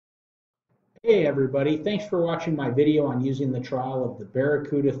Hey everybody, thanks for watching my video on using the trial of the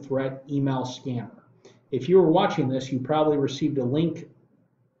Barracuda Threat email scanner. If you were watching this, you probably received a link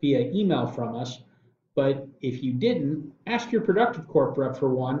via email from us, but if you didn't, ask your Productive Corp rep for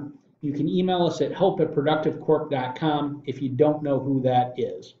one. You can email us at help@productivecorp.com if you don't know who that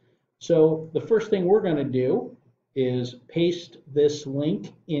is. So the first thing we're going to do is paste this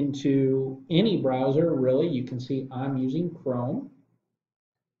link into any browser, really. You can see I'm using Chrome.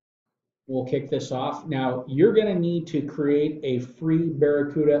 We'll kick this off. Now, you're going to need to create a free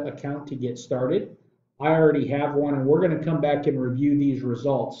Barracuda account to get started. I already have one, and we're going to come back and review these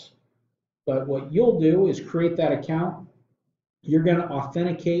results. But what you'll do is create that account. You're going to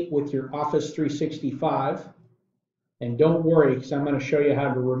authenticate with your Office 365. And don't worry, because I'm going to show you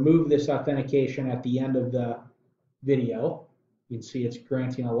how to remove this authentication at the end of the video. You can see it's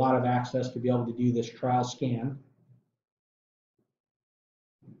granting a lot of access to be able to do this trial scan.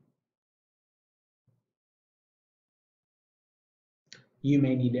 You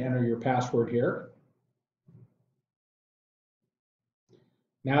may need to enter your password here.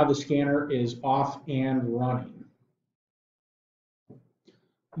 Now the scanner is off and running.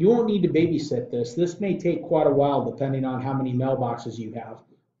 You won't need to babysit this. This may take quite a while depending on how many mailboxes you have.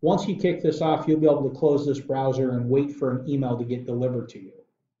 Once you kick this off, you'll be able to close this browser and wait for an email to get delivered to you.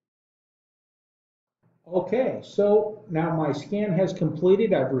 Okay, so now my scan has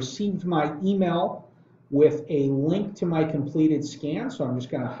completed. I've received my email with a link to my completed scan, so I'm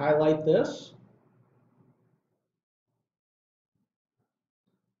just going to highlight this,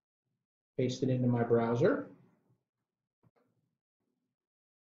 paste it into my browser,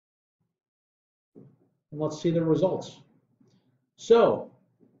 and let's see the results. So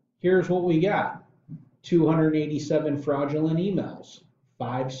here's what we got. 287 fraudulent emails,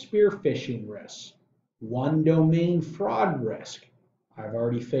 5 spear phishing risks, 1 domain fraud risk. I've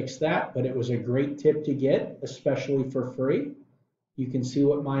already fixed that, but it was a great tip to get, especially for free. You can see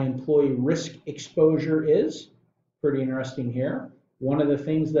what my employee risk exposure is. Pretty interesting here. One of the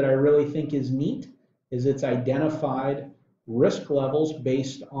things that I really think is neat is it's identified risk levels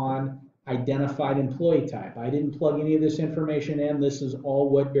based on identified employee type. I didn't plug any of this information in. This is all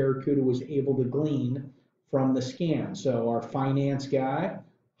what Barracuda was able to glean from the scan. So our finance guy,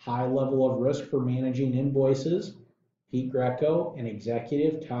 high level of risk for managing invoices, Pete Greco, an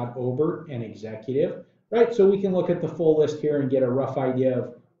executive, Todd Obert, an executive, right? So we can look at the full list here and get a rough idea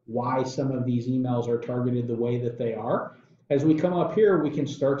of why some of these emails are targeted the way that they are. As we come up here, we can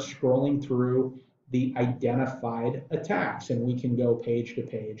start scrolling through the identified attacks, and we can go page to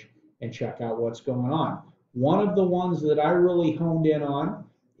page and check out what's going on. One of the ones that I really honed in on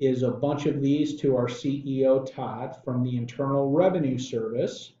is a bunch of these to our CEO, Todd, from the Internal Revenue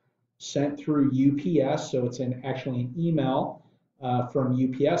Service, sent through UPS. So it's actually an email from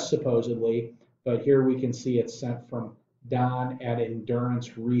UPS supposedly, but here we can see it's sent from Don at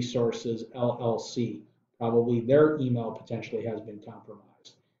Endurance Resources LLC. Probably their email potentially has been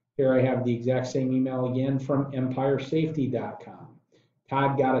compromised. Here I have the exact same email again from EmpireSafety.com.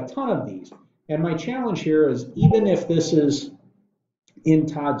 Todd got a ton of these. And my challenge here is, even if this is in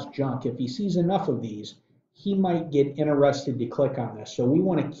Todd's junk, if he sees enough of these, he might get interested to click on this. So we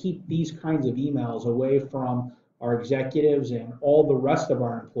want to keep these kinds of emails away from our executives and all the rest of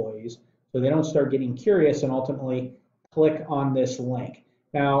our employees so they don't start getting curious and ultimately click on this link.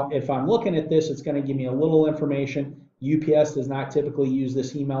 Now, if I'm looking at this, it's going to give me a little information. UPS does not typically use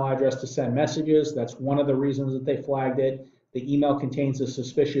this email address to send messages. That's one of the reasons that they flagged it. The email contains a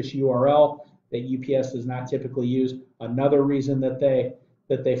suspicious URL that UPS does not typically use. Another reason that they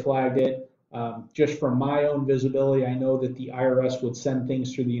flagged it. Just from my own visibility, I know that the IRS would send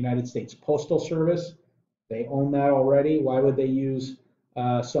things through the United States Postal Service. They own that already. Why would they use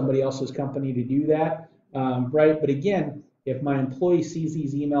somebody else's company to do that? Right? But again, if my employee sees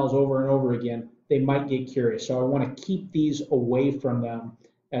these emails over and over again, they might get curious. So I want to keep these away from them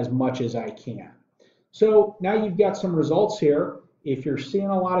as much as I can. So now you've got some results here. If you're seeing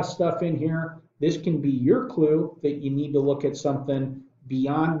a lot of stuff in here, this can be your clue that you need to look at something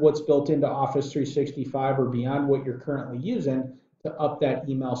beyond what's built into Office 365 or beyond what you're currently using to up that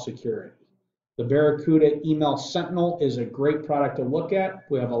email security. The Barracuda Email Sentinel is a great product to look at.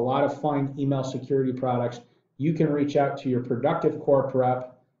 We have a lot of fine email security products. You can reach out to your Productive Corp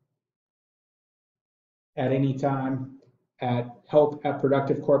rep at any time at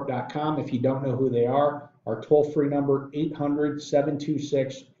help@productivecorp.com. If you don't know who they are, our toll-free number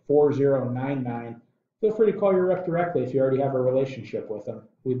 800-726-4099. Feel free to call your rep directly if you already have a relationship with them.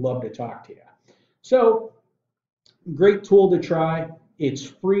 We'd love to talk to you. So, great tool to try. It's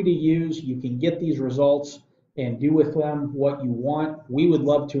free to use. You can get these results and do with them what you want. We would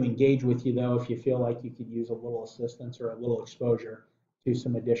love to engage with you, though, if you feel like you could use a little assistance or a little exposure to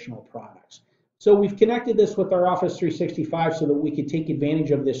some additional products. So we've connected this with our Office 365 so that we could take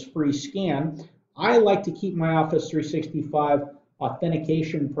advantage of this free scan. I like to keep my Office 365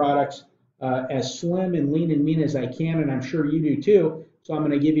 authentication products as slim and lean and mean as I can, and I'm sure you do too. So I'm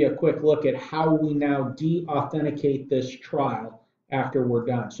going to give you a quick look at how we now de-authenticate this trial after we're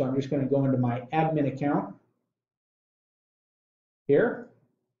done. So I'm just going to go into my admin account here.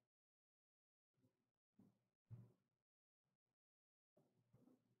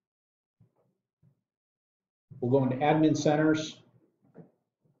 We'll go into Admin Centers,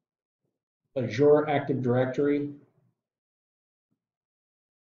 Azure Active Directory.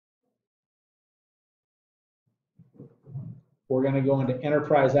 We're going to go into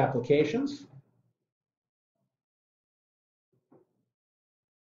Enterprise Applications,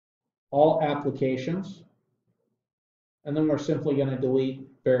 All Applications, and then we're simply going to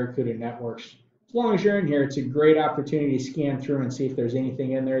delete Barracuda Networks. As long as you're in here, it's a great opportunity to scan through and see if there's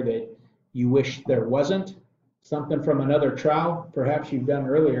anything in there that you wish there wasn't. Something from another trial, perhaps you've done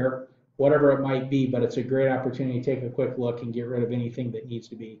earlier, whatever it might be, but it's a great opportunity to take a quick look and get rid of anything that needs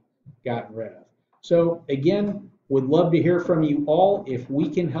to be gotten rid of. So again, would love to hear from you all. If we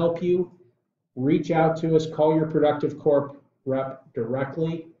can help you, reach out to us, call your Productive Corp rep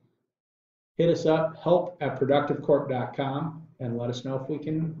directly. Hit us up, help@productivecorp.com, and let us know if we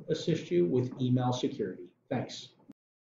can assist you with email security. Thanks.